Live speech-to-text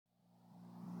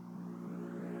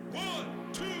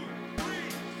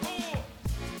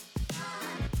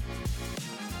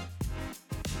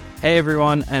Hey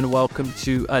everyone, and welcome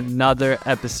to another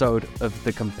episode of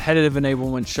the Competitive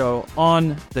Enablement Show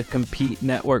on the Compete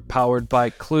Network, powered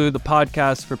by Clue, the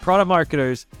podcast for product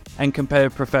marketers and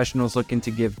competitive professionals looking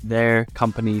to give their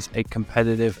companies a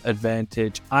competitive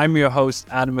advantage. I'm your host,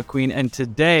 Adam McQueen, and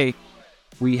today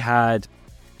we had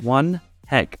one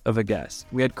heck of a guest.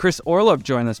 We had Chris Orlob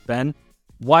join us, Ben.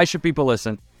 Why should people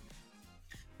listen?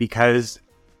 Because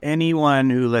anyone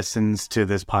who listens to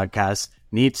this podcast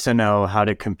needs to know how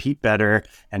to compete better,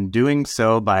 and doing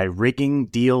so by rigging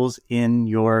deals in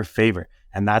your favor.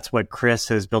 And that's what Chris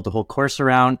has built a whole course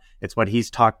around. It's what he's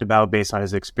talked about based on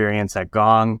his experience at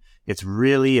Gong. It's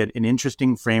really an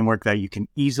interesting framework that you can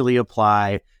easily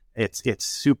apply. It's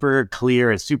super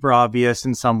clear. It's super obvious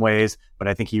in some ways, but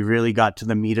I think he really got to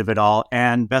the meat of it all.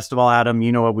 And best of all, Adam,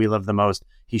 you know what we love the most.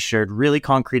 He shared really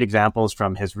concrete examples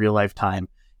from his real life time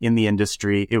in the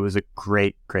industry. It was a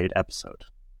great episode.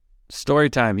 Story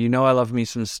time. You know I love me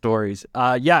some stories.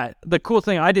 The cool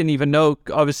thing, I didn't even know,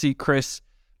 obviously Chris,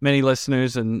 many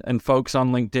listeners and folks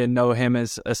on LinkedIn know him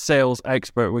as a sales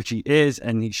expert, which he is,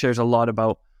 and he shares a lot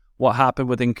about what happened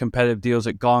within competitive deals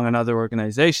at Gong and other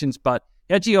organizations. But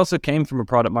he actually also came from a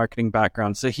product marketing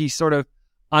background. So he sort of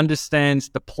understands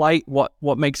the plight,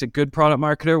 what makes a good product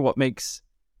marketer, what makes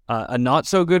a not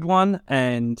so good one,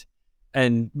 and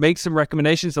make some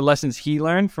recommendations, the lessons he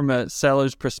learned from a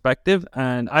seller's perspective.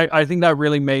 And I think that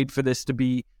really made for this to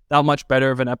be that much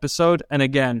better of an episode. And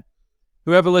again,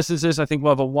 whoever listens to this, I think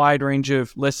we'll have a wide range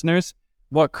of listeners.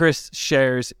 What Chris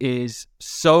shares is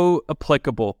so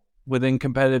applicable within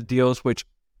competitive deals, which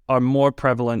are more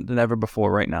prevalent than ever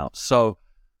before right now. So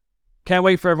can't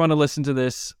wait for everyone to listen to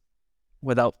this.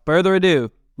 Without further ado,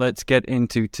 let's get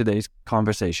into today's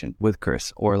conversation with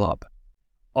Chris Orlob.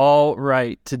 All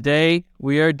right, today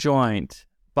we are joined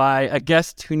by a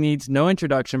guest who needs no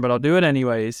introduction, but I'll do it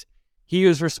anyways. He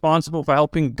is responsible for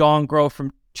helping Gong grow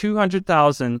from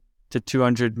 200,000 to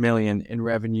 200 million in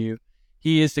revenue.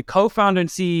 He is the co-founder and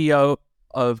CEO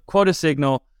of Quota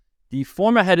Signal. The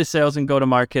former head of sales and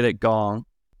go-to-market at Gong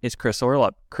is Chris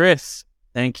Orlob. Chris,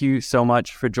 thank you so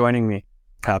much for joining me.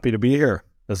 Happy to be here.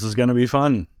 This is going to be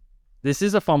fun. This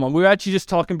is a fun one. We were actually just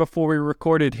talking before we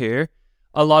recorded here.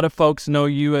 A lot of folks know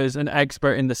you as an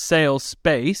expert in the sales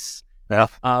space. Yeah.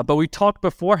 But we talked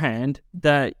beforehand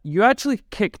that you actually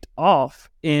kicked off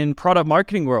in product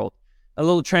marketing world, a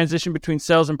little transition between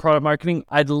sales and product marketing.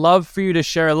 I'd love for you to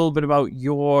share a little bit about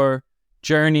your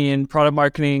journey in product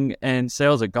marketing and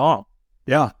sales at Gong.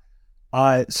 Yeah.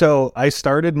 So I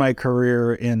started my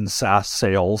career in SaaS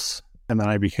sales, and then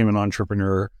I became an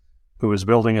entrepreneur who was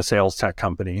building a sales tech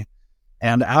company.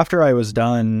 And after I was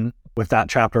done with that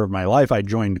chapter of my life, I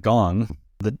joined Gong.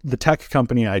 The tech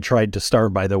company I tried to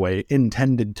start, by the way,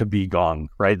 intended to be Gong,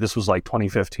 right? This was like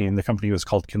 2015. The company was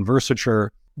called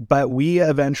Conversature, but we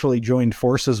eventually joined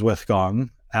forces with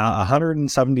Gong,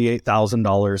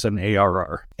 $178,000 in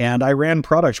ARR. And I ran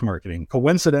product marketing.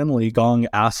 Coincidentally, Gong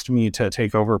asked me to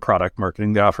take over product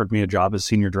marketing. They offered me a job as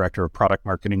senior director of product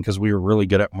marketing because we were really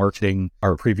good at marketing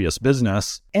our previous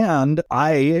business. And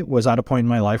I was at a point in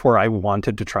my life where I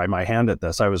wanted to try my hand at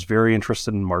this. I was very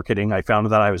interested in marketing. I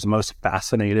found that I was most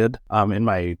fascinated in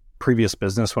my previous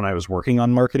business when I was working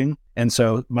on marketing. And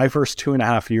so my first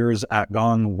 2.5 years at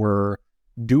Gong were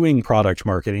doing product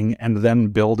marketing and then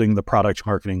building the product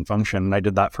marketing function. And I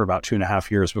did that for about 2.5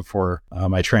 years before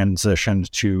I transitioned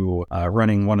to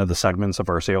running one of the segments of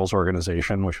our sales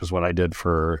organization, which was what I did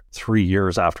for 3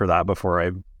 years after that before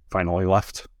I finally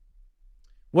left.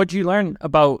 What did you learn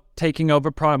about taking over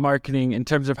product marketing in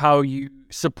terms of how you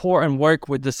support and work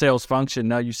with the sales function?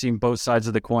 Now you've seen both sides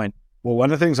of the coin. Well,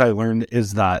 one of the things I learned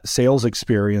is that sales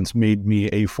experience made me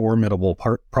a formidable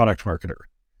product marketer.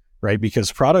 Right?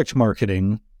 Because product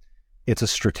marketing, it's a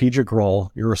strategic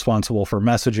role. You're responsible for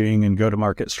messaging and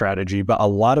go-to-market strategy, but a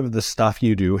lot of the stuff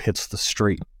you do hits the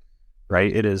street,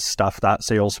 right? It is stuff that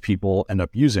salespeople end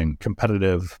up using,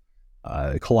 competitive,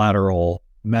 collateral,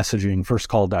 messaging, first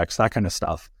call decks, that kind of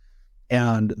stuff.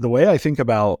 And the way I think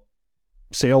about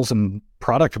sales and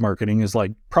product marketing is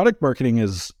like product marketing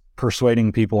is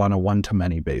persuading people on a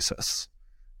one-to-many basis,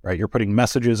 right? You're putting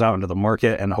messages out into the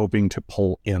market and hoping to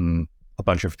pull in a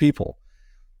bunch of people.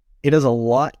 It is a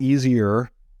lot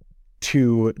easier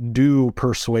to do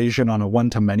persuasion on a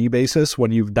one-to-many basis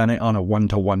when you've done it on a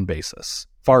one-to-one basis.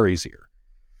 Far easier.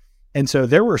 And so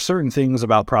there were certain things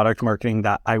about product marketing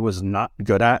that I was not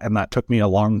good at, and that took me a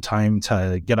long time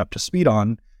to get up to speed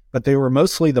on, but they were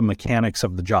mostly the mechanics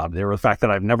of the job. They were the fact that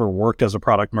I've never worked as a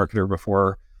product marketer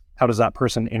before. How does that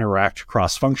person interact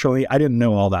cross-functionally? I didn't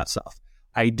know all that stuff.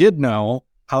 I did know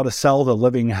how to sell the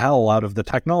living hell out of the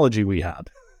technology we had.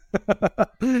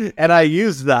 And I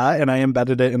used that and I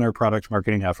embedded it in our product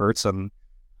marketing efforts. And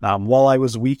while I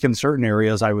was weak in certain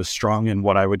areas, I was strong in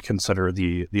what I would consider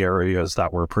the areas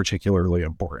that were particularly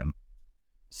important.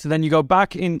 So then you go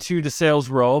back into the sales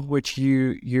role, which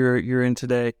you're in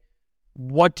today.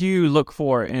 What do you look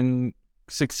for in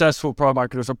successful product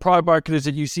marketers, or product marketers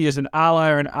that you see as an ally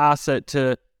or an asset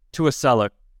to a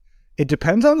seller? It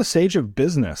depends on the stage of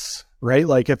business, right?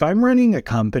 Like if I'm running a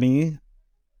company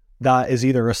that is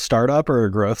either a startup or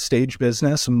a growth stage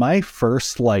business, my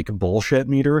first bullshit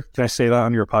meter, can I say that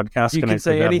on your podcast? You can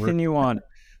say anything you want.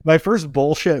 My first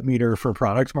bullshit meter for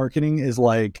product marketing is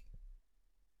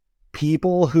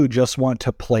people who just want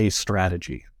to play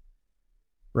strategy,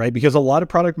 right? Because a lot of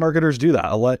product marketers do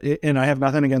that. And I have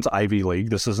nothing against Ivy League.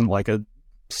 This isn't a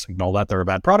signal that they're a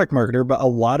bad product marketer, but a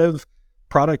lot of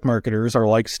product marketers are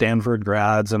like Stanford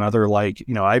grads and other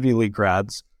Ivy League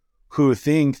grads who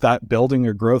think that building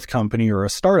a growth company or a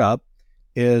startup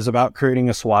is about creating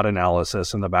a SWOT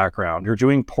analysis in the background. You're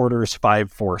doing Porter's 5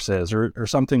 forces or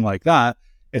something like that.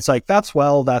 It's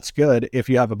that's good if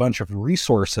you have a bunch of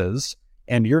resources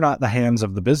and you're not the hands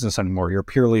of the business anymore. You're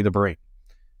purely the brain.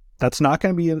 That's not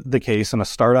going to be the case in a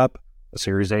startup, a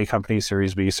Series A company,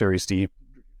 Series B, Series D.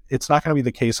 It's not going to be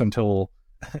the case until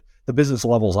the business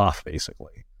levels off,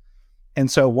 basically. And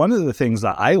so one of the things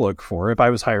that I look for if I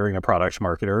was hiring a product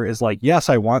marketer is yes,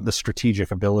 I want the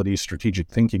strategic ability, strategic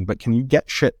thinking, but can you get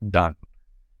shit done?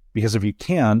 Because if you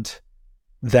can't,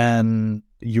 then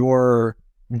your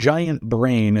giant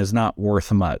brain is not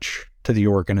worth much to the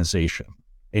organization.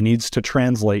 It needs to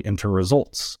translate into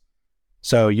results.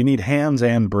 So you need hands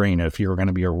and brain if you're going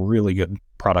to be a really good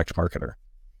product marketer.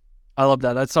 I love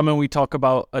that. That's something we talk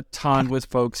about a ton with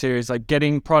folks here, is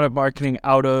getting product marketing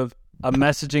out of a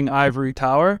messaging ivory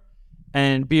tower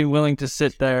and being willing to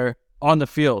sit there in the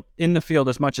field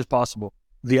as much as possible.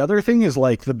 The other thing is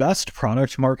the best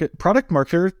product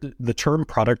marketer, the term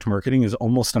product marketing is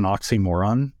almost an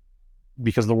oxymoron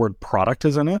because the word product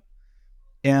is in it.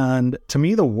 And to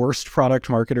me, the worst product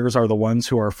marketers are the ones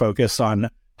who are focused on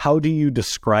how do you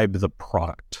describe the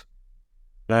product,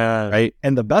 right?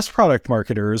 And the best product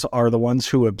marketers are the ones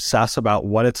who obsess about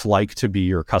what it's like to be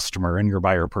your customer and your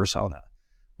buyer persona.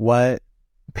 What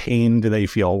pain do they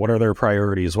feel? What are their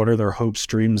priorities? What are their hopes,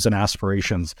 dreams, and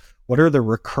aspirations? What are the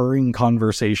recurring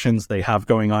conversations they have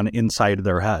going on inside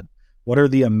their head? What are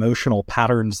the emotional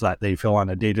patterns that they feel on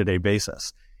a day-to-day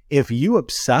basis? If you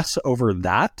obsess over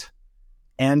that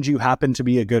and you happen to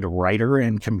be a good writer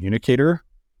and communicator,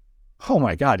 oh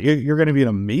my God, you're going to be an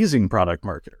amazing product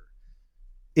marketer.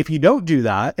 If you don't do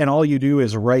that and all you do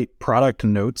is write product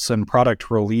notes and product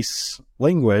release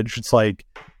language, it's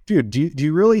dude, do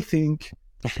you really think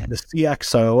the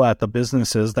CXO at the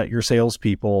businesses that your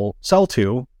salespeople sell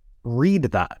to read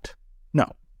that?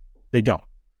 No, they don't.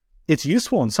 It's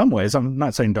useful in some ways. I'm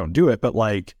not saying don't do it, but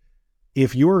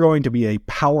if you are going to be a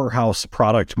powerhouse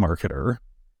product marketer,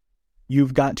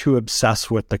 you've got to obsess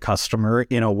with the customer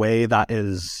in a way that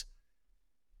is,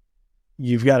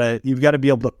 you've got to be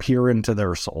able to peer into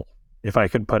their soul, if I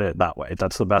could put it that way.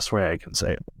 That's the best way I can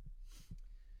say it.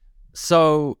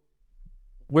 So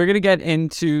we're going to get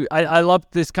into, I love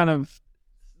this kind of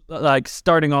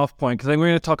starting off point, because I think we're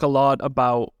going to talk a lot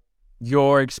about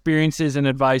your experiences and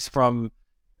advice from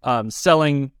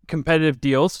selling competitive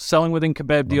deals, selling within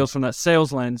competitive deals from that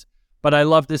sales lens. But I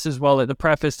love this as well at the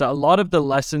preface that a lot of the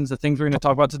lessons, the things we're going to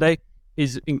talk about today,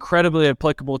 is incredibly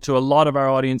applicable to a lot of our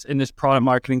audience in this product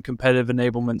marketing competitive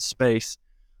enablement space.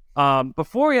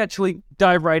 Before we actually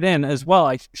dive right in as well,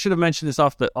 I should have mentioned this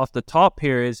off the top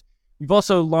here, is you've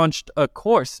also launched a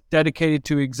course dedicated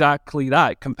to exactly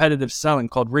that, competitive selling,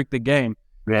 called Rig the Game.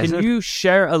 Yes. Can you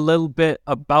share a little bit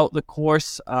about the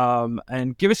course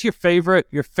and give us your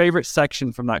favorite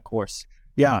section from that course?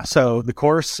 Yeah, so the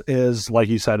course is, like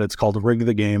you said, it's called Rig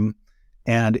the Game,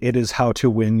 and it is how to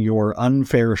win your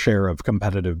unfair share of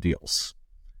competitive deals.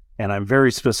 And I'm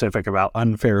very specific about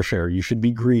unfair share. You should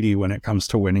be greedy when it comes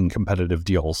to winning competitive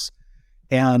deals.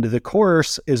 And the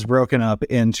course is broken up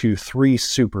into 3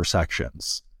 super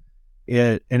sections.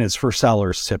 And it's for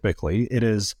sellers typically. It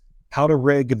is how to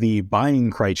rig the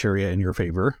buying criteria in your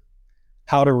favor,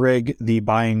 how to rig the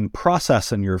buying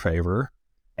process in your favor,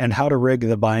 and how to rig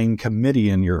the buying committee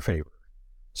in your favor.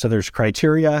 So there's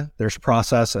criteria, there's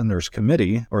process, and there's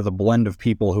committee, or the blend of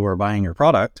people who are buying your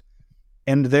product.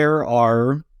 And there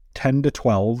are 10 to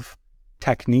 12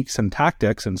 techniques and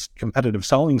tactics and competitive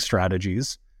selling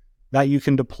strategies that you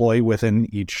can deploy within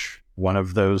each one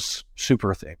of those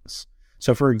super things.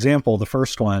 So for example, the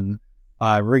first one,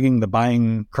 rigging the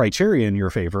buying criteria in your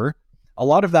favor, a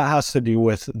lot of that has to do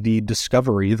with the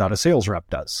discovery that a sales rep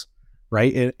does,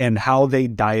 right? And how they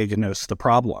diagnose the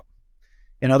problem.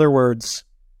 In other words,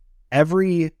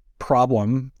 every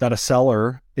problem that a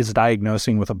seller is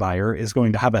diagnosing with a buyer is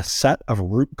going to have a set of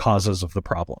root causes of the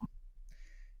problem.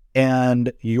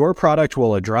 And your product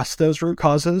will address those root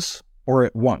causes or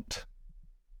it won't.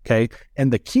 Okay.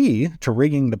 And the key to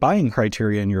rigging the buying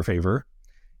criteria in your favor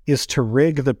is to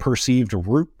rig the perceived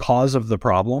root cause of the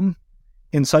problem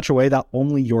in such a way that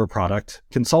only your product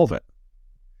can solve it.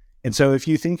 And so if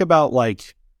you think about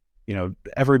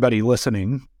everybody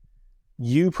listening,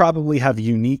 you probably have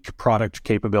unique product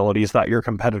capabilities that your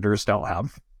competitors don't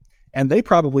have. And they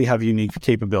probably have unique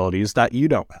capabilities that you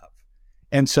don't have.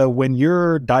 And so when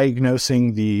you're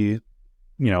diagnosing the,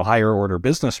 higher order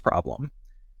business problem,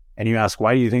 and you ask,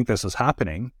 why do you think this is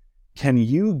happening? Can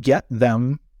you get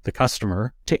them, the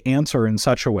customer, to answer in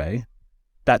such a way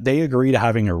that they agree to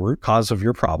having a root cause of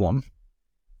your problem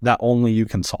that only you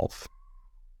can solve?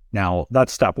 Now,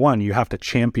 that's step one. You have to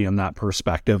champion that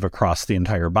perspective across the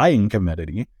entire buying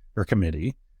committee.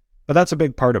 But that's a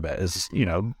big part of it is,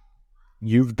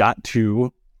 you've got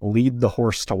to lead the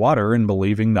horse to water in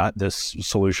believing that this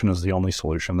solution is the only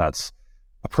solution that's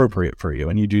appropriate for you.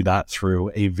 And you do that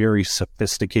through a very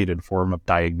sophisticated form of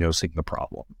diagnosing the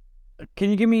problem.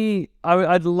 Can you give me,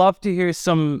 I'd love to hear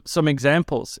some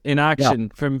examples in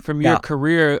action from your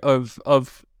career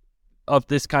of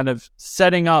this kind of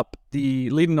setting up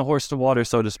leading the horse to water,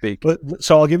 so to speak.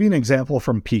 So I'll give you an example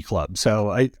from P Club. So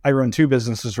I run two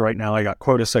businesses right now. I got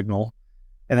Quota Signal,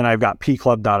 and then I've got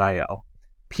pclub.io.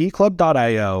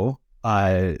 pclub.io,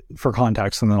 for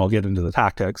context, and then I'll get into the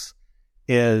tactics,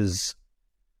 is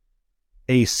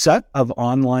a set of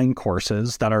online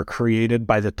courses that are created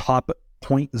by the top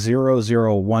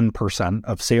 0.001%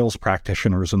 of sales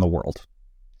practitioners in the world.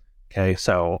 Okay,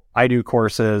 so I do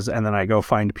courses and then I go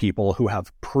find people who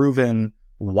have proven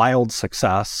wild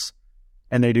success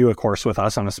and they do a course with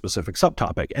us on a specific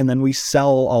subtopic. And then we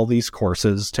sell all these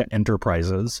courses to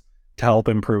enterprises to help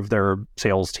improve their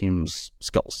sales team's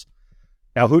skills.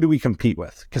 Now, who do we compete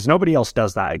with? Because nobody else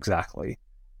does that exactly.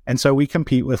 And so we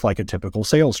compete with like a typical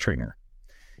sales trainer.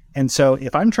 And so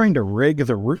if I'm trying to rig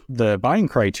the buying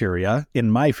criteria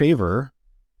in my favor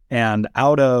and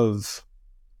out of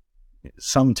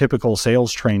some typical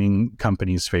sales training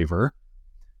company's favor,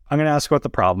 I'm going to ask what the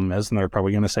problem is. And they're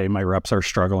probably going to say my reps are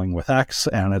struggling with X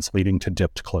and it's leading to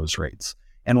dipped close rates.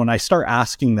 And when I start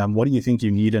asking them, what do you think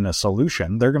you need in a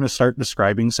solution? They're going to start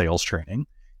describing sales training.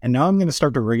 And now I'm going to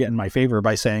start to rig it in my favor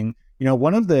by saying,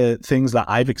 one of the things that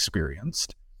I've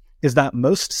experienced is that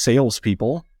most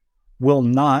salespeople will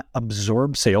not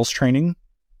absorb sales training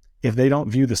if they don't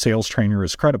view the sales trainer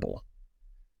as credible,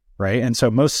 right? And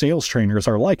so most sales trainers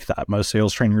are like that. Most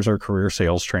sales trainers are career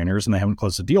sales trainers and they haven't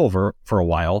closed a deal for a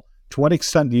while. To what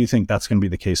extent do you think that's going to be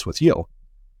the case with you?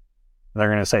 They're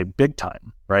going to say big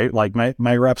time, right? Like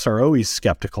my reps are always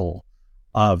skeptical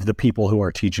of the people who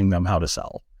are teaching them how to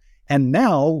sell. And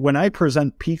now when I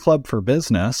present P Club for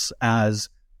Business as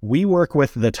we work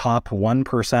with the top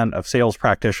 1% of sales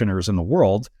practitioners in the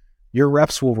world, your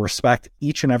reps will respect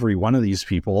each and every one of these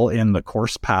people in the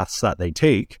course paths that they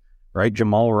take, right?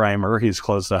 Jamal Reimer, he's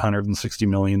closed $160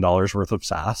 million worth of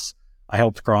SaaS. I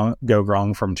helped go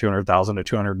Gronk from 200,000 to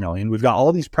 200 million. We've got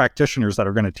all these practitioners that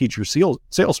are going to teach your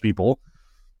salespeople.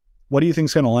 What do you think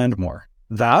is going to land more?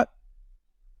 That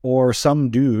or some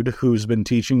dude who's been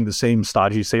teaching the same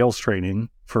stodgy sales training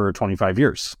for 25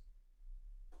 years?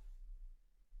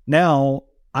 Now,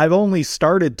 I've only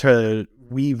started to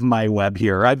weave my web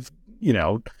here.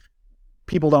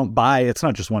 People don't buy, it's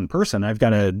not just one person. I've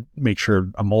got to make sure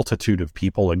a multitude of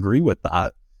people agree with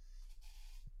that.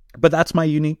 But that's my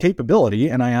unique capability.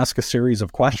 And I ask a series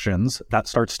of questions that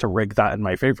starts to rig that in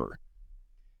my favor.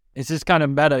 It's just kind of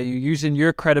meta. You're using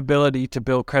your credibility to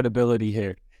build credibility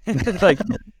here. Like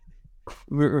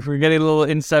we're getting a little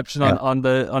inception on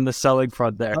the selling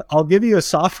front there. I'll give you a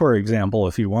software example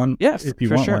if you want. Yes, if you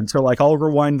want one. So I'll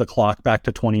rewind the clock back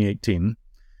to 2018.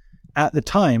 At the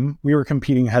time, we were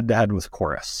competing head-to-head with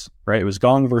Chorus, right? It was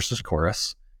Gong versus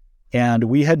Chorus. And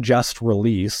we had just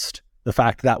released the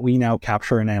fact that we now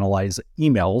capture and analyze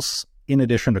emails in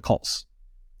addition to calls.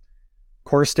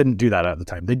 Chorus didn't do that at the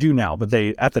time. They do now, but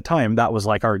at the time, that was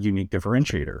like our unique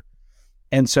differentiator.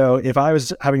 And so if I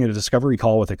was having a discovery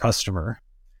call with a customer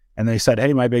and they said,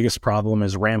 hey, my biggest problem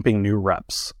is ramping new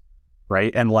reps,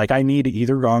 right? And I need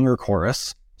either Gong or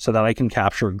Chorus so that I can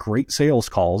capture great sales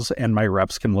calls and my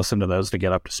reps can listen to those to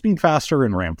get up to speed faster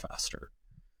and ramp faster.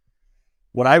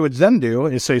 What I would then do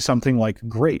is say something like,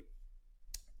 great,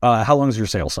 how long is your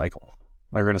sales cycle?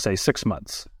 They're going to say 6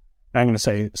 months. And I'm going to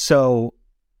say, so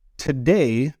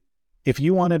today if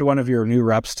you wanted one of your new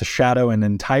reps to shadow an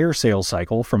entire sales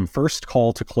cycle from first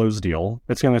call to close deal,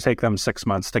 it's going to take them 6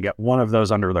 months to get one of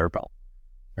those under their belt.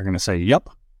 They're going to say, yep.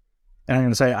 And I'm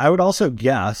going to say, I would also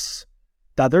guess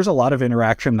that there's a lot of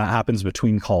interaction that happens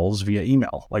between calls via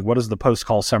email. Like, what does the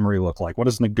post-call summary look like? What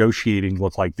does negotiating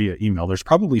look like via email? There's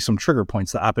probably some trigger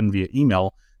points that happen via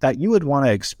email that you would want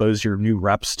to expose your new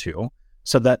reps to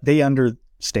so that they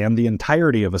understand the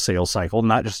entirety of a sales cycle,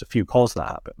 not just a few calls that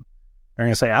happen. They're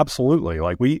going to say, absolutely.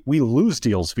 Like, we lose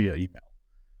deals via email.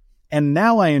 And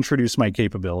now I introduce my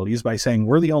capabilities by saying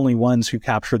we're the only ones who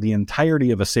capture the entirety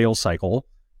of a sales cycle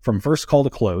from first call to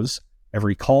close,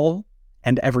 every call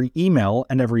and every email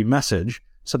and every message,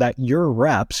 so that your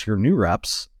reps, your new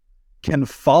reps, can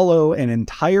follow an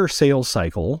entire sales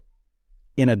cycle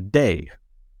in a day,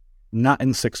 not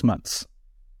in 6 months.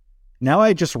 Now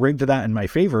I just rigged that in my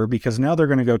favor, because now they're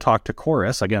going to go talk to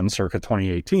Chorus, again, circa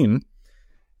 2018,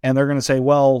 and they're going to say,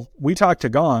 well, we talked to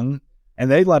Gong, and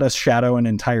they let us shadow an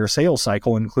entire sales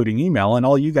cycle, including email, and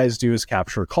all you guys do is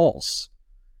capture calls.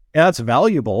 Yeah, that's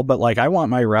valuable, but like, I want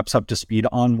my reps up to speed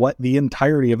on what the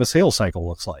entirety of a sales cycle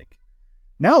looks like.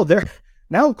 Now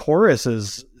Chorus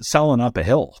is selling up a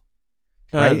hill,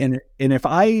 right? And if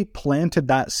I planted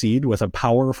that seed with a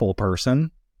powerful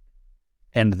person,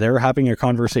 and they're having a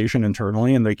conversation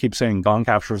internally, and they keep saying, Gong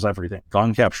captures everything,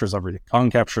 Gong captures everything,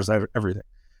 Gong captures everything.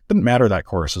 Doesn't matter that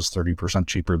Chorus is 30%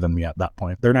 cheaper than me at that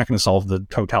point. They're not going to solve the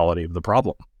totality of the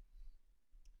problem.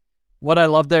 What I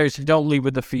love there is you don't lead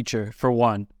with the feature, for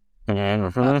one.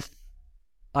 A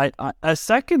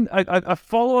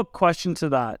follow-up question to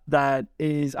that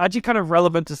is actually kind of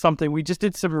relevant to something. We just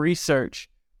did some research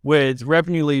with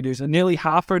revenue leaders, and nearly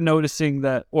half are noticing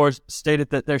that, or stated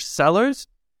that their sellers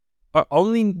are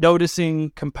only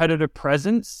noticing competitor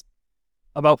presence.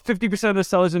 About 50% of the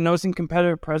sellers are noticing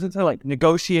competitor presence at like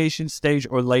negotiation stage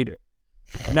or later.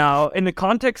 Now, in the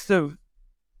context of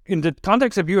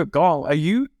you at Gong, are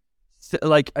you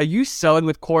selling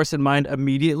with Chorus in mind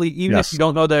immediately, even if you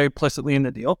don't know they're implicitly in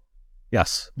the deal?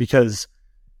 Yes, because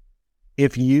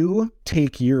if you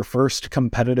take your first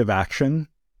competitive action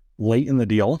late in the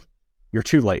deal, you're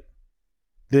too late.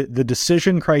 The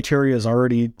decision criteria is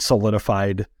already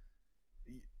solidified.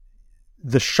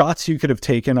 The shots you could have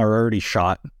taken are already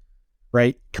shot,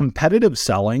 right? Competitive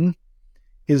selling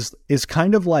is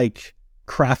kind of like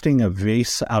crafting a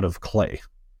vase out of clay.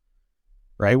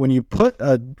 Right? When you put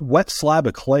a wet slab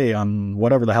of clay on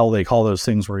whatever the hell they call those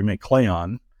things where you make clay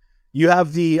on, you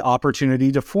have the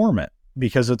opportunity to form it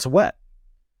because it's wet,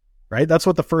 right? That's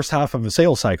what the first half of a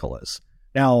sales cycle is.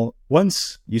 Now,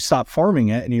 once you stop forming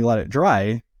it and you let it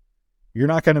dry, you're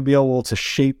not going to be able to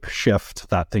shape shift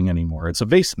that thing anymore. It's a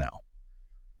vase now.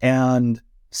 And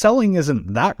selling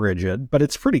isn't that rigid, but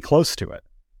it's pretty close to it.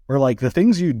 Where like the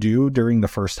things you do during the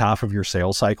first half of your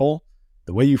sales cycle,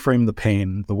 the way you frame the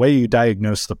pain, the way you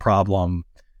diagnose the problem,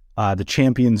 the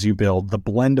champions you build, the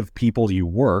blend of people you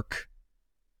work,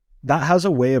 that has a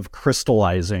way of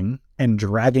crystallizing and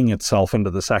dragging itself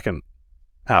into the second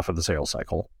half of the sales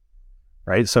cycle,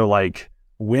 right? So like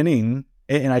winning,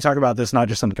 and I talk about this not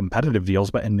just in competitive deals,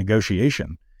 but in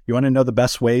negotiation. You want to know the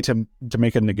best way to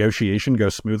make a negotiation go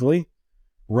smoothly?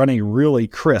 Run a really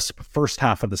crisp first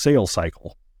half of the sales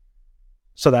cycle.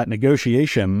 So that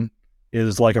negotiation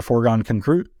is like a foregone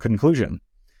conclusion.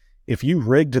 If you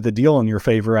rigged the deal in your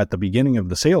favor at the beginning of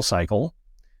the sales cycle,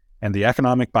 and the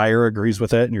economic buyer agrees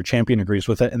with it, and your champion agrees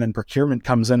with it, and then procurement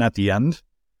comes in at the end,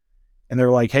 and they're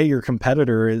like, hey, your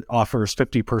competitor offers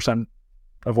 50%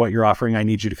 of what you're offering, I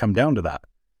need you to come down to that.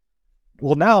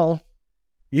 Well, now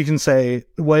you can say,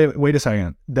 wait a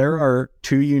second, there are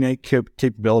two unique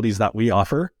capabilities that we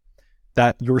offer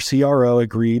that your CRO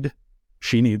agreed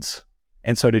she needs,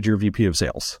 and so did your VP of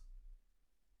sales.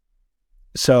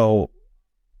 So,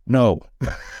 no.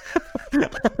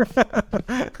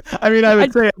 I mean, I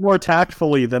would say it more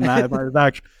tactfully than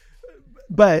that.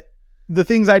 But the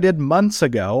things I did months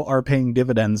ago are paying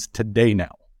dividends today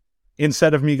now.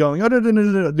 Instead of me going,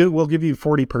 no, we'll give you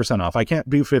 40% off. I can't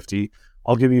do 50.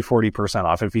 I'll give you 40%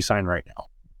 off if you sign right now.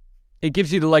 It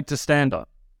gives you the leg to stand on.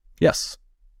 Yes.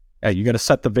 Yeah, you got to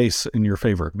set the vase in your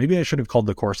favor. Maybe I should have called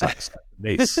the course the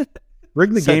vase.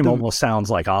 Rig the game almost sounds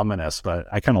like ominous, but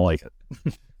I kind of like it.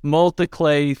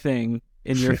 Multi-clay thing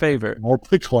in your favor.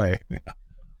 Multi-clay. Yeah.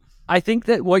 I think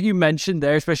that what you mentioned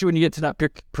there, especially when you get to that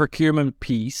procurement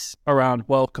piece around,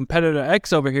 well, competitor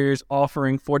X over here is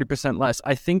offering 40% less.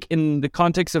 I think in the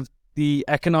context of the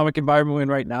economic environment we're in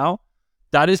right now,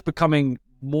 that is becoming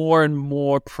more and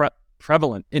more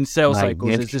prevalent in sales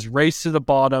cycles. There's this race to the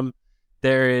bottom.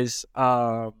 There is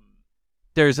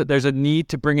there's a need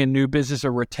to bring in new business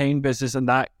or retain business, and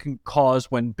that can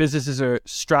cause, when businesses are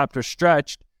strapped or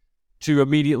stretched, to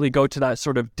immediately go to that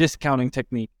sort of discounting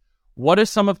technique. What are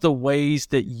some of the ways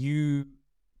that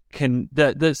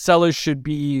that sellers should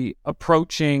be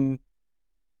approaching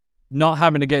not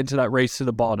having to get into that race to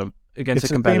the bottom against a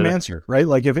competitor? It's the same answer, right?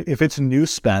 Like if it's new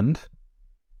spend,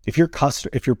 if your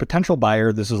potential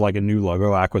buyer, this is like a new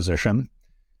logo acquisition,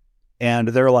 and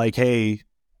they're like, hey,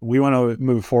 we want to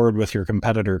move forward with your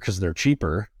competitor because they're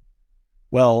cheaper.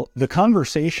 Well, the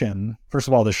conversation, first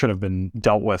of all, this should have been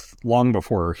dealt with long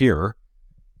before here,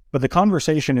 but the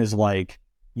conversation is like,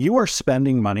 you are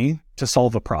spending money to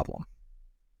solve a problem.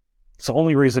 It's the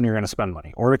only reason you're going to spend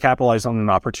money, or to capitalize on an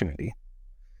opportunity.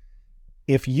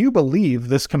 If you believe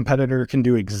this competitor can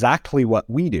do exactly what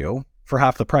we do for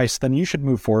half the price, then you should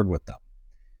move forward with them.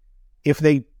 If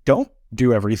they don't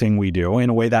do everything we do in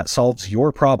a way that solves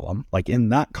your problem, like in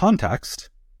that context,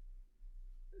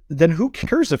 then who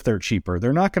cares if they're cheaper?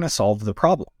 They're not going to solve the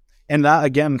problem. And that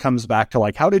again comes back to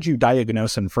like, how did you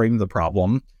diagnose and frame the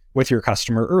problem with your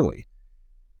customer early?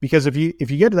 Because if you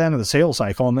get to the end of the sales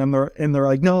cycle and then they're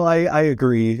like, no, I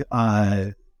agree,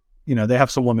 they have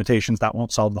some limitations that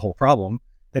won't solve the whole problem,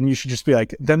 then you should just be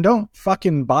like, then don't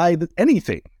fucking buy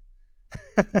anything.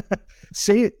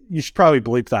 You should probably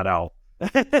bleep that out.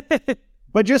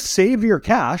 But just save your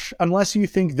cash unless you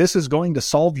think this is going to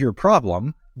solve your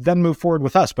problem, then move forward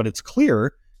with us. But it's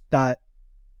clear that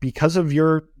because of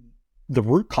the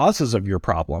root causes of your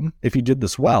problem, if you did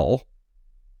this well,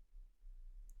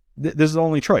 this is the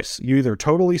only choice. You either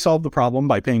totally solve the problem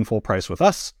by paying full price with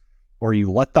us, or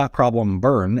you let that problem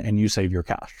burn and you save your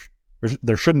cash.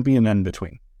 There shouldn't be an in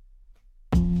between.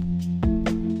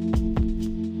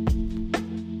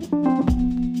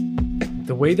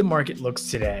 The way the market looks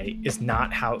today is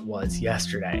not how it was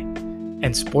yesterday.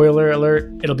 And spoiler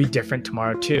alert, it'll be different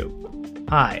tomorrow too.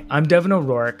 Hi, I'm Devin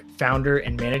O'Rourke, founder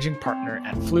and managing partner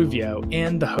at Fluvio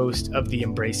and the host of the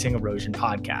Embracing Erosion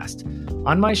podcast.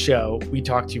 On my show, we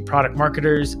talk to product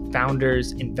marketers,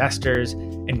 founders, investors,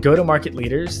 and go-to-market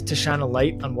leaders to shine a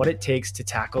light on what it takes to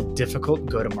tackle difficult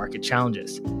go-to-market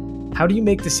challenges. How do you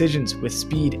make decisions with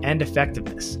speed and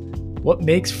effectiveness? What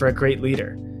makes for a great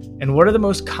leader? And what are the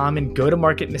most common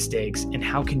go-to-market mistakes and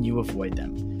how can you avoid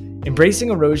them? Embracing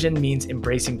erosion means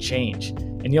embracing change,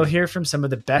 and you'll hear from some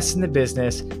of the best in the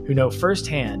business who know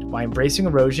firsthand why embracing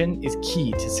erosion is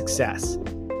key to success.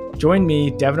 Join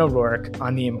me, Devin O'Rourke,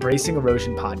 on the Embracing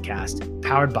Erosion podcast,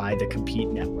 powered by the Compete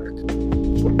Network.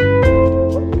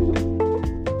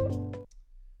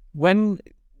 When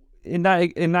in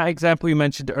that example you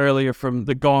mentioned earlier from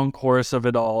the gong chorus of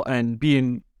it all and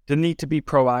being the need to be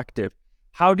proactive,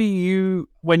 how do you,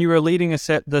 when you were leading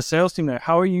the sales team there,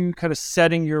 how are you kind of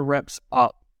setting your reps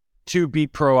up to be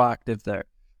proactive there?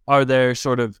 Are there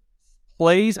sort of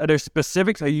plays? Are there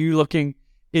specifics? Are you looking,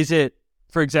 is it,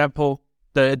 for example,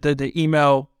 the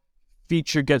email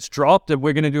feature gets dropped and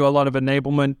we're going to do a lot of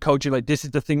enablement coaching, like this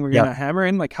is the thing we're going to hammer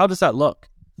in? Like, how does that look?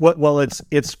 Well,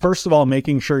 it's first of all,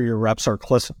 making sure your reps are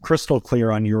crystal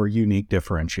clear on your unique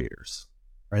differentiators.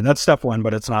 Right, that's step one,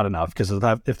 but it's not enough because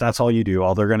if that's all you do,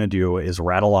 all they're going to do is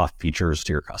rattle off features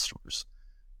to your customers.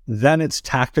 Then it's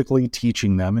tactically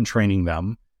teaching them and training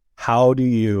them. How do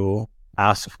you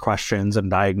ask questions and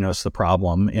diagnose the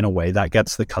problem in a way that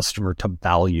gets the customer to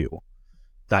value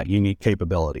that unique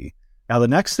capability? Now, the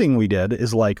next thing we did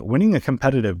is like winning a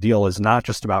competitive deal is not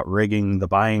just about rigging the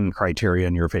buying criteria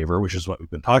in your favor, which is what we've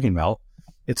been talking about.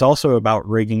 It's also about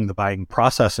rigging the buying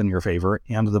process in your favor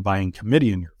and the buying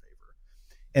committee in your favor.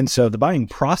 And so the buying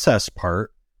process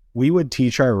part, we would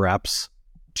teach our reps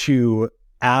to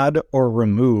add or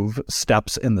remove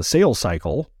steps in the sales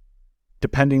cycle,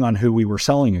 depending on who we were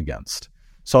selling against.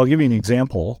 So I'll give you an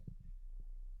example.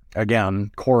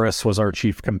 Again, Chorus was our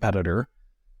chief competitor.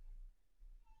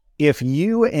 If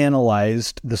you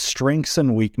analyzed the strengths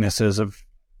and weaknesses of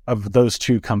those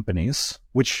two companies,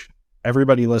 which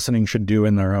everybody listening should do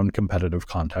in their own competitive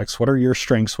context. What are your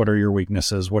strengths? What are your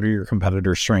weaknesses? What are your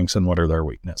competitors' strengths and what are their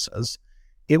weaknesses?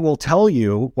 It will tell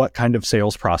you what kind of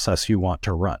sales process you want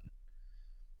to run.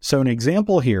 So an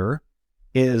example here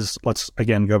is, let's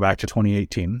again go back to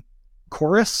 2018.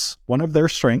 Chorus, one of their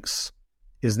strengths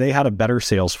is they had a better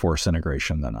Salesforce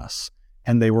integration than us,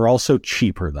 and they were also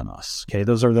cheaper than us. Okay,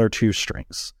 those are their two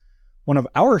strengths. One of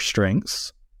our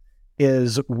strengths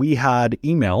is we had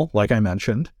email, like I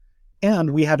mentioned,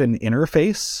 and we had an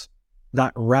interface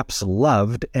that reps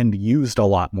loved and used a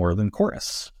lot more than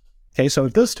Chorus. Okay, so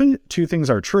if those two things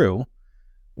are true,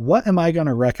 what am I going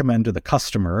to recommend to the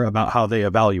customer about how they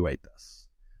evaluate this?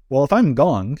 Well, if I'm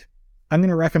Gong, I'm going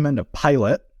to recommend a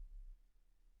pilot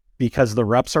because the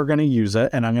reps are going to use it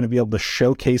and I'm going to be able to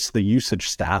showcase the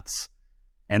usage stats.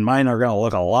 And mine are going to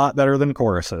look a lot better than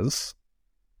Chorus's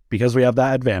because we have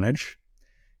that advantage.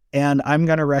 And I'm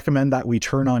going to recommend that we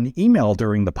turn on email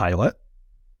during the pilot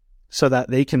so that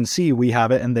they can see we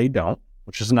have it and they don't,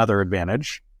 which is another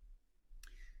advantage.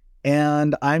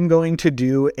 And I'm going to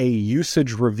do a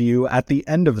usage review at the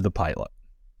end of the pilot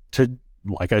to,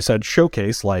 like I said,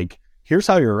 showcase, like, here's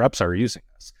how your reps are using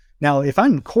this. Now, if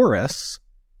I'm Chorus,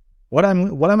 what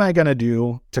am I going to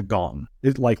do to Gong?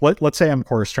 Let's say I'm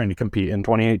Chorus trying to compete in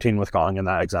 2018 with Gong in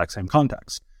that exact same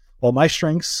context. Well, my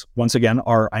strengths, once again,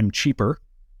 are I'm cheaper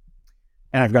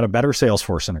and I've got a better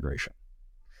Salesforce integration.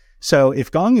 So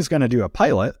if Gong is going to do a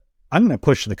pilot, I'm going to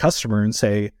push the customer and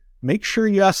say, make sure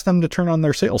you ask them to turn on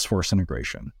their Salesforce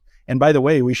integration. And by the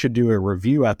way, we should do a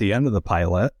review at the end of the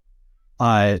pilot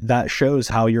that shows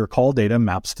how your call data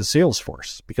maps to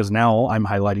Salesforce, because now I'm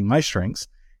highlighting my strengths.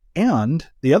 And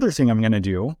the other thing I'm going to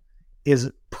do is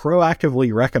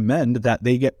proactively recommend that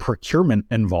they get procurement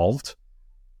involved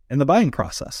in the buying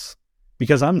process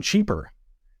because I'm cheaper.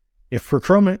 If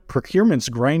procurement's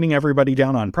grinding everybody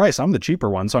down on price, I'm the cheaper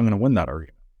one, so I'm going to win that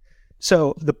argument.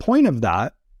 So the point of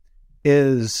that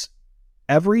is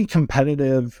every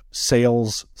competitive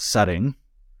sales setting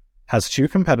has two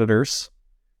competitors.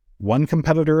 One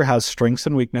competitor has strengths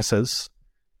and weaknesses.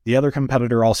 The other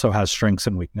competitor also has strengths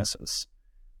and weaknesses.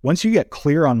 Once you get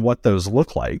clear on what those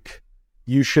look like,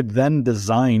 you should then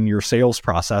design your sales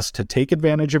process to take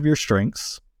advantage of your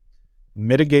strengths,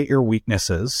 mitigate your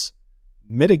weaknesses,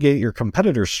 mitigate your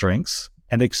competitors' strengths,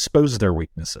 and expose their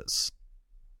weaknesses.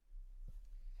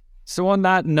 So on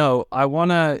that note, I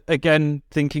want to, again,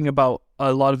 thinking about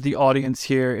a lot of the audience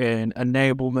here in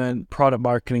enablement, product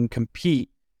marketing, compete,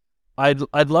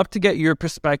 I'd love to get your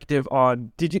perspective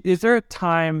on, is there a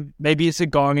time, maybe it's a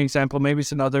Gong example, maybe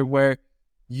it's another, where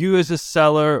you as a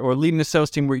seller or leading the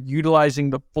sales team were utilizing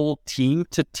the full team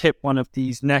to tip one of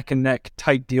these neck and neck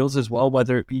type deals as well,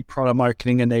 whether it be product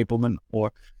marketing, enablement,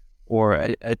 or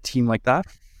a team like that?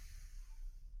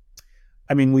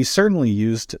 I mean, we certainly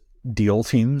used deal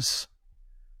teams.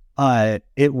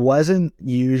 It wasn't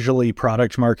usually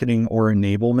product marketing or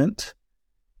enablement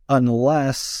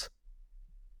unless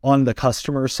on the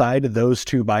customer side, those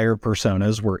two buyer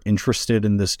personas were interested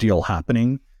in this deal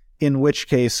happening, in which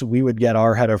case we would get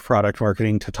our head of product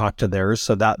marketing to talk to theirs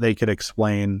so that they could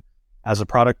explain, as a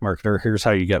product marketer, here's how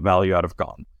you get value out of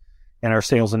Gong. And our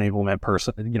sales enablement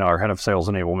person, our head of sales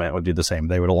enablement would do the same.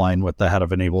 They would align with the head of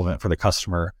enablement for the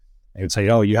customer. They would say,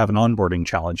 oh, you have an onboarding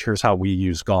challenge. Here's how we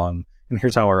use Gong. And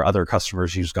here's how our other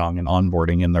customers use Gong in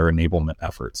onboarding in their enablement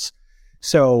efforts.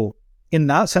 So in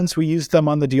that sense, we used them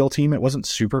on the deal team. It wasn't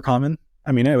super common.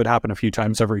 I mean, it would happen a few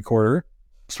times every quarter,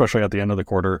 especially at the end of the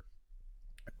quarter.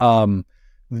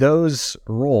 Those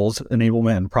roles,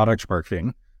 enablement and product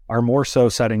marketing, are more so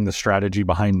setting the strategy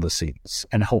behind the scenes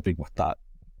and helping with that.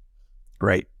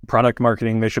 Right. Product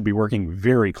marketing, they should be working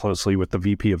very closely with the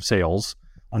VP of sales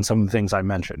on some of the things I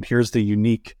mentioned. Here's the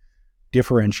unique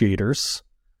differentiators.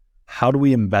 How do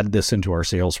we embed this into our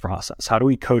sales process? How do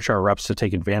we coach our reps to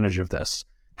take advantage of this?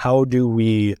 How do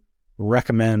we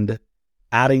recommend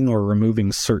adding or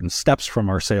removing certain steps from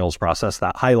our sales process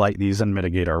that highlight these and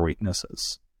mitigate our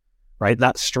weaknesses? Right?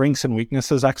 That strengths and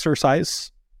weaknesses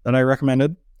exercise that I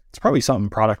recommended, it's probably something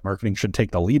product marketing should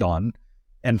take the lead on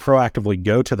and proactively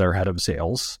go to their head of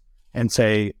sales and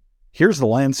say, here's the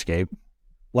landscape.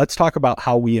 Let's talk about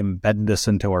how we embed this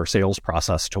into our sales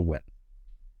process to win.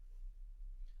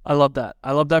 I love that.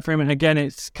 I love that frame. And again,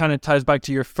 it kind of ties back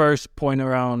to your first point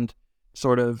around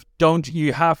sort of,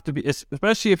 you have to be,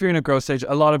 especially if you're in a growth stage,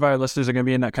 a lot of our listeners are going to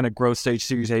be in that kind of growth stage,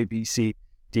 series A, B, C,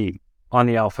 D on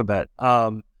the alphabet.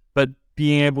 But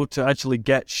being able to actually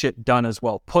get shit done as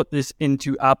well, put this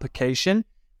into application.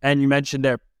 And you mentioned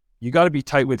there, you got to be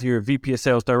tight with your VP of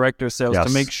sales, director of sales, to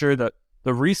make sure that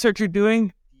the research you're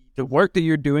doing, the work that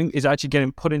you're doing is actually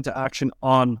getting put into action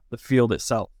on the field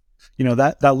itself.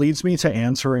 That leads me to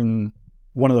answering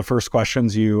one of the first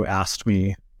questions you asked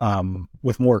me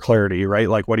with more clarity, right?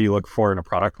 Like, what do you look for in a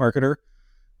product marketer?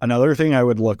 Another thing I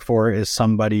would look for is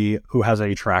somebody who has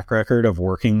a track record of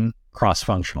working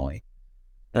cross-functionally.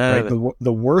 Right?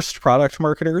 The worst product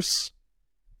marketers,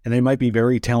 and they might be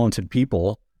very talented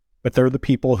people, but they're the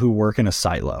people who work in a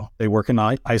silo. They work in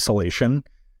isolation,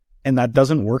 and that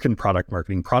doesn't work in product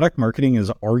marketing. Product marketing is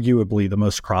arguably the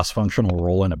most cross-functional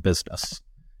role in a business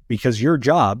because your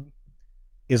job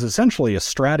is essentially a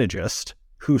strategist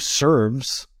who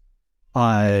serves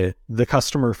the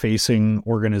customer-facing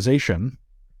organization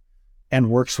and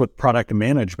works with product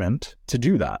management to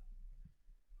do that,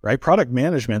 right? Product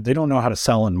management, they don't know how to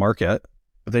sell and market,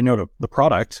 but they know the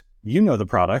product. you know the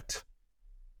product,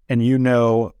 and you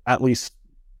know, at least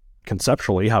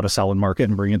conceptually, how to sell and market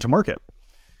and bring it to market.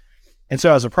 And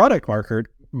so as a product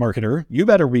marketer, you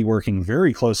better be working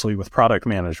very closely with product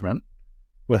management,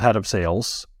 with head of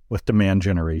sales, with demand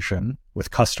generation,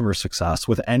 with customer success,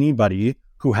 with anybody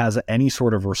who has any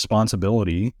sort of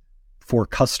responsibility for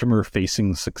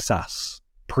customer-facing success,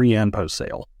 pre and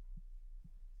post-sale.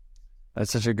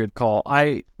 That's such a good call.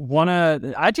 I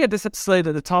actually had this slide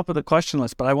at the top of the question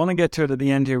list, but I want to get to it at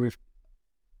the end here.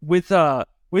 With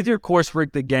your course,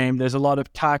 Rig the Game, there's a lot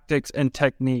of tactics and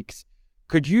techniques.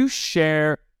 Could you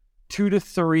share 2 to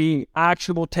 3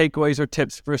 actionable takeaways or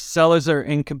tips for sellers that are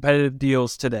in competitive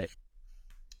deals today?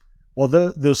 Well,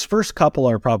 those first couple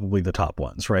are probably the top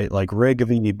ones, right? Like rig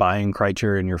the buying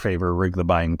criteria in your favor, rig the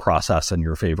buying process in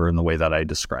your favor in the way that I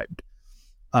described.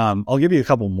 I'll give you a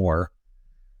couple more.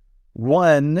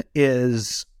 One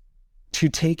is to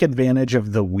take advantage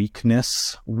of the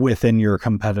weakness within your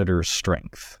competitor's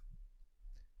strength.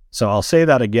 So I'll say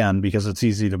that again because it's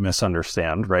easy to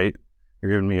misunderstand, right?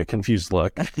 You're giving me a confused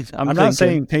look. I'm not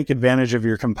saying take advantage of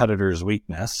your competitor's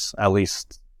weakness. At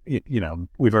least,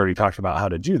 we've already talked about how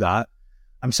to do that.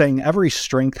 I'm saying every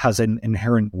strength has an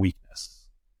inherent weakness.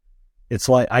 It's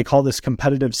like, I call this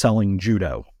competitive selling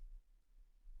judo.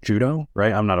 Judo,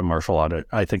 right? I'm not a martial artist.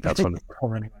 I think that's what it's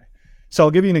called anyway. So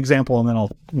I'll give you an example and then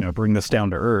I'll, bring this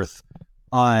down to earth.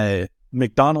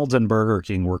 McDonald's and Burger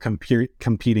King were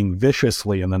competing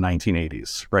viciously in the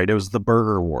 1980s, right? It was the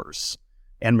burger wars.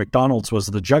 And McDonald's was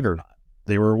the juggernaut.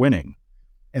 They were winning.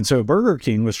 And so Burger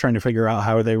King was trying to figure out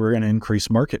how they were going to increase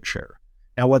market share.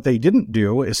 Now, what they didn't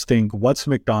do is think, what's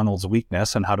McDonald's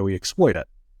weakness and how do we exploit it?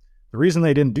 The reason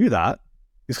they didn't do that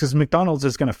is because McDonald's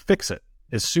is going to fix it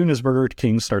as soon as Burger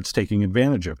King starts taking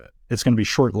advantage of it. It's going to be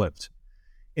short-lived.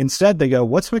 Instead, they go,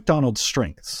 what's McDonald's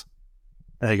strengths?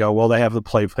 And they go, well, they have the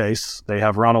play place. They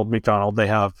have Ronald McDonald. They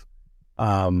have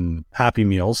Happy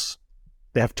Meals.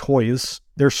 They have toys.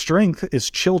 Their strength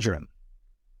is children.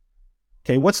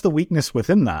 Okay, what's the weakness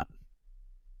within that?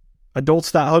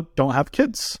 Adults that don't have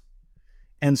kids.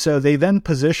 And so they then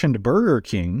positioned Burger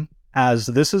King as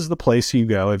this is the place you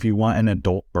go if you want an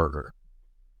adult burger.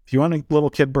 If you want a little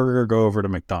kid burger, go over to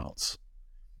McDonald's.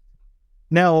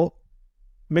 Now,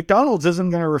 McDonald's isn't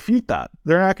going to refute that.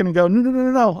 They're not going to go,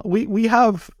 no. We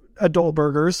have adult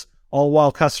burgers, all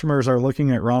while customers are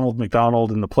looking at Ronald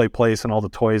McDonald and the play place and all the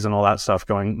toys and all that stuff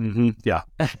going, yeah,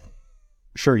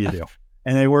 sure you do.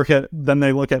 And they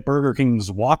look at Burger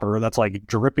King's Whopper that's like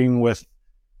dripping with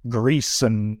grease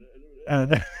and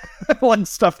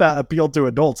stuff that appealed to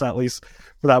adults, at least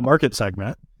for that market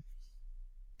segment.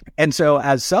 And so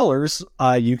as sellers,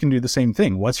 you can do the same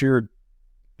thing. What's your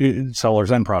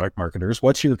sellers and product marketers?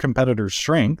 What's your competitor's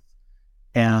strength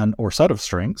or set of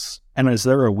strengths? And is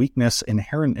there a weakness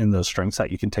inherent in those strengths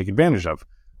that you can take advantage of?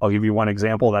 I'll give you one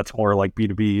example that's more like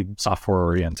B2B software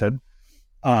oriented.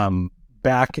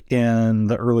 Back in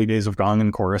the early days of Gong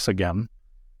and Chorus again,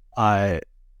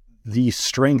 the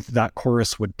strength that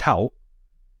Chorus would tout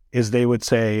is they would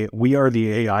say, we are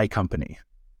the AI company,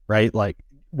 right? Like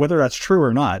whether that's true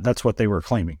or not, that's what they were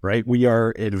claiming, right? We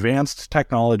are advanced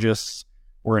technologists.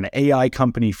 We're an AI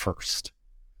company first.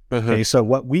 Okay, so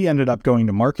what we ended up going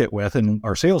to market with in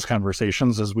our sales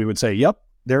conversations is we would say, yep,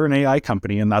 they're an AI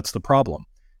company and that's the problem.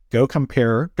 Go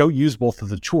use both of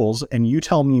the tools and you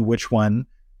tell me which one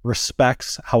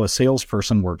respects how a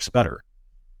salesperson works better,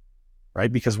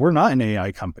 right? Because we're not an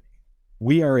AI company.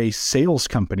 We are a sales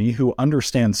company who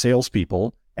understands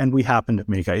salespeople and we happen to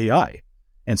make AI.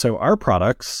 And so our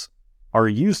products are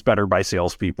used better by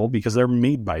salespeople because they're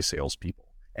made by salespeople.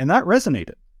 And that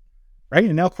resonated, right?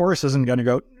 And now Chorus isn't going to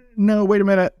go, no, wait a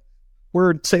minute.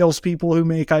 We're salespeople who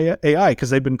make AI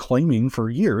because they've been claiming for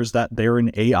years that they're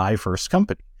an AI first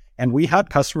company. And we had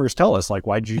customers tell us, like,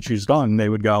 why'd you choose Gong? And they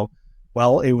would go,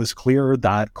 well, it was clear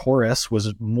that Chorus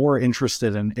was more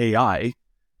interested in AI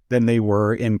than they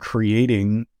were in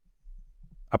creating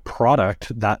a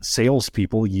product that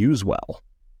salespeople use well.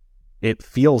 It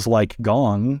feels like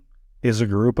Gong is a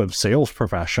group of sales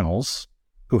professionals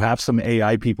who have some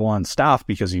AI people on staff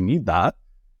because you need that,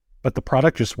 but the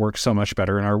product just works so much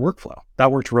better in our workflow.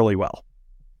 That worked really well.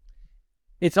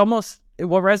 It's almost,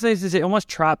 what resonates is it almost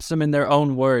traps them in their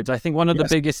own words. I think one of the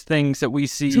biggest things that we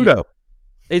see... Judo.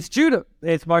 It's judo.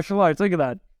 It's martial arts. Look at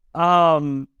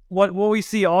that. What we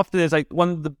see often is like one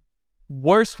of the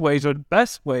worst ways or the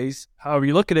best ways, however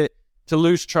you look at it, to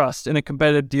lose trust in a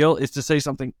competitive deal is to say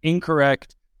something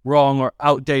incorrect, wrong, or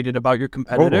outdated about your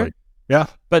competitor. Totally. Yeah.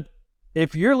 But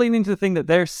if you're leaning to the thing that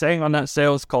they're saying on that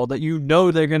sales call that you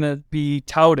know they're going to be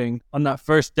touting on that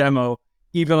first demo,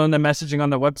 even on the messaging on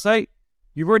the website,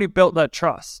 you've already built that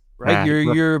trust. right?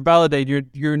 You're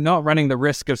validated. You're not running the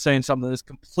risk of saying something that's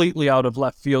completely out of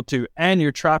left field too, and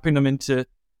you're trapping them into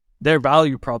their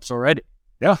value props already.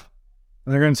 Yeah.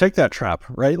 And they're going to take that trap,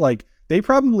 right? Like they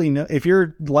probably know if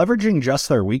you're leveraging just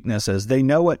their weaknesses, they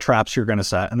know what traps you're going to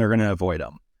set and they're going to avoid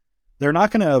them. They're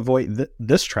not going to avoid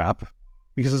this trap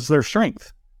because it's their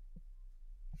strength.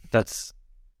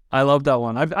 I love that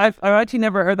one. I've actually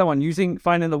never heard that one.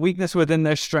 Finding the weakness within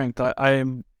their strength.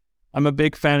 I'm a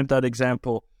big fan of that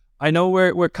example. I know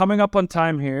we're coming up on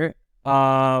time here.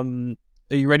 Are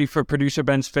you ready for Producer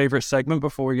Ben's favorite segment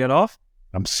before we get off?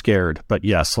 I'm scared, but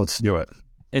yes, let's do it.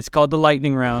 It's called the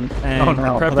lightning round. And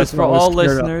preface for all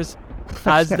listeners,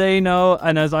 as they know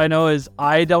and as I know, is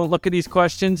I don't look at these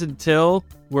questions until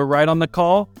we're right on the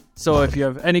call. So if you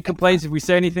have any complaints, if we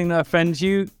say anything that offends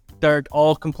you, they're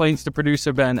all complaints to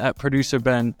Producer Ben at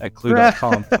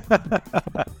producerben@clue.com.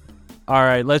 All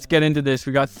right, let's get into this.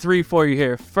 We got 3 for you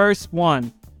here. First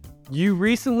one, you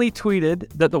recently tweeted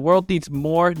that the world needs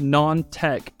more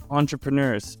non-tech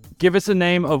entrepreneurs. Give us a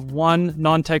name of one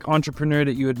non-tech entrepreneur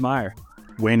that you admire.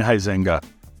 Wayne Huizenga.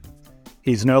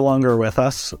 He's no longer with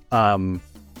us.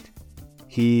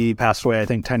 He passed away, I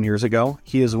think, 10 years ago.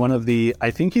 He is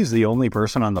I think he's the only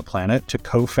person on the planet to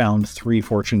co-found 3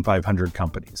 Fortune 500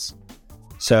 companies.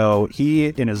 So he,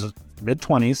 in his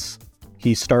mid-20s,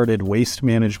 he started Waste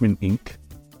Management Inc.,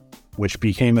 which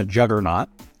became a juggernaut,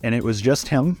 and it was just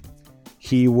him.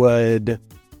 He would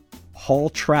haul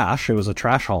trash. It was a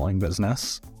trash hauling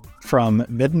business from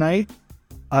from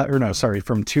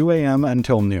 2 a.m.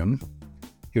 until noon.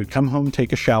 He would come home,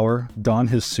 take a shower, don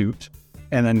his suit,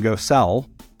 and then go sell.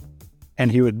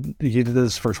 And he did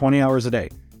this for 20 hours a day.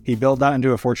 He built that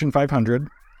into a Fortune 500,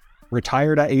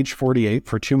 retired at age 48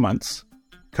 for 2 months,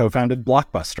 co-founded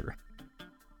Blockbuster,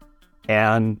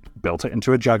 and built it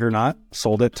into a juggernaut,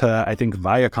 sold it to, I think,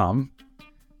 Viacom,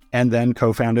 and then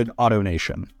co-founded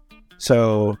AutoNation.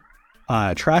 So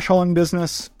trash hauling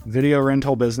business, video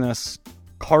rental business,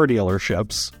 car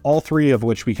dealerships, all 3 of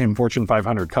which became Fortune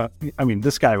 500. I mean,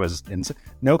 this guy was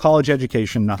no college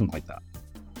education, nothing like that.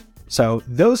 So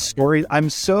those stories, I'm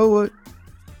so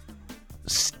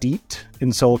steeped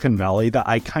in Silicon Valley that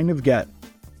I kind of get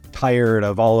tired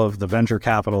of all of the venture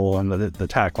capital and the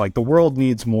tech. Like the world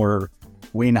needs more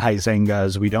Wayne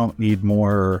Huizengas. We don't need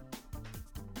more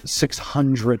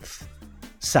 600th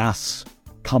SaaS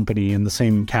company in the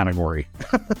same category.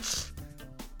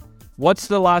 What's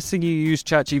the last thing you used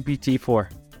ChatGPT for?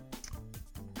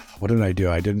 What did I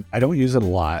do? I don't use it a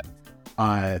lot.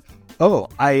 I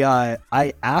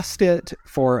asked it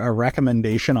for a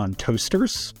recommendation on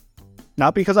toasters.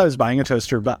 Not because I was buying a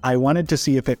toaster, but I wanted to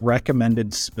see if it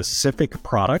recommended specific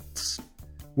products,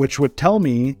 which would tell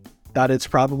me that it's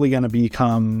probably going to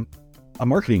become a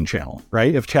marketing channel,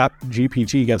 right? If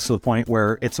ChatGPT gets to the point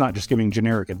where it's not just giving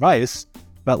generic advice,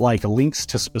 but like links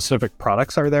to specific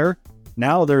products are there.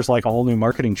 Now there's like a whole new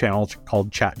marketing channel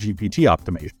called ChatGPT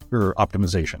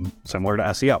optimization, similar to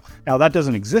SEO. Now that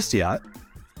doesn't exist yet,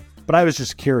 but I was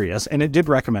just curious, and it did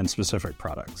recommend specific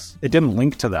products. It didn't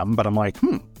link to them, but I'm like,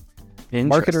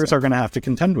 marketers are going to have to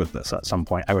contend with this at some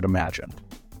point, I would imagine.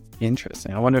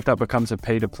 Interesting. I wonder if that becomes a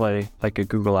pay-to-play, like a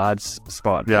Google Ads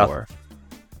spot. Yeah.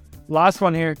 Last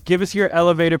one here. Give us your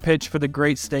elevator pitch for the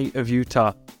great state of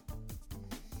Utah.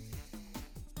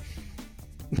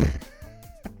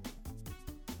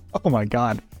 Oh my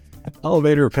God.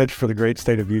 Elevator pitch for the great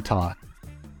state of Utah.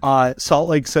 Salt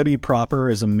Lake City proper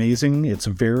is amazing. It's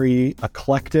very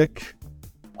eclectic.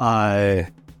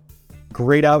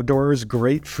 Great outdoors,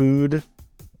 great food.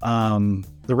 The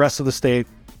rest of the state,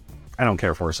 I don't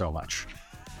care for so much.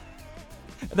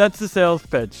 That's the sales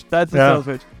pitch. Sales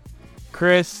pitch.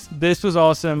 Chris, this was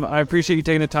awesome. I appreciate you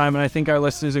taking the time, and I think our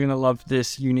listeners are going to love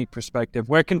this unique perspective.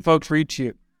 Where can folks reach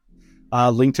you?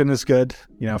 LinkedIn is good.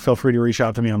 Feel free to reach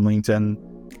out to me on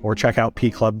LinkedIn or check out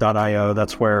pclub.io.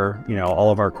 That's where,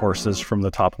 all of our courses from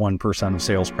the top 1% of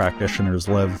sales practitioners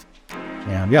live.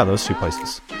 And yeah, those 2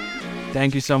 places.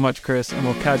 Thank you so much, Chris, and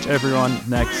we'll catch everyone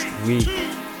next week.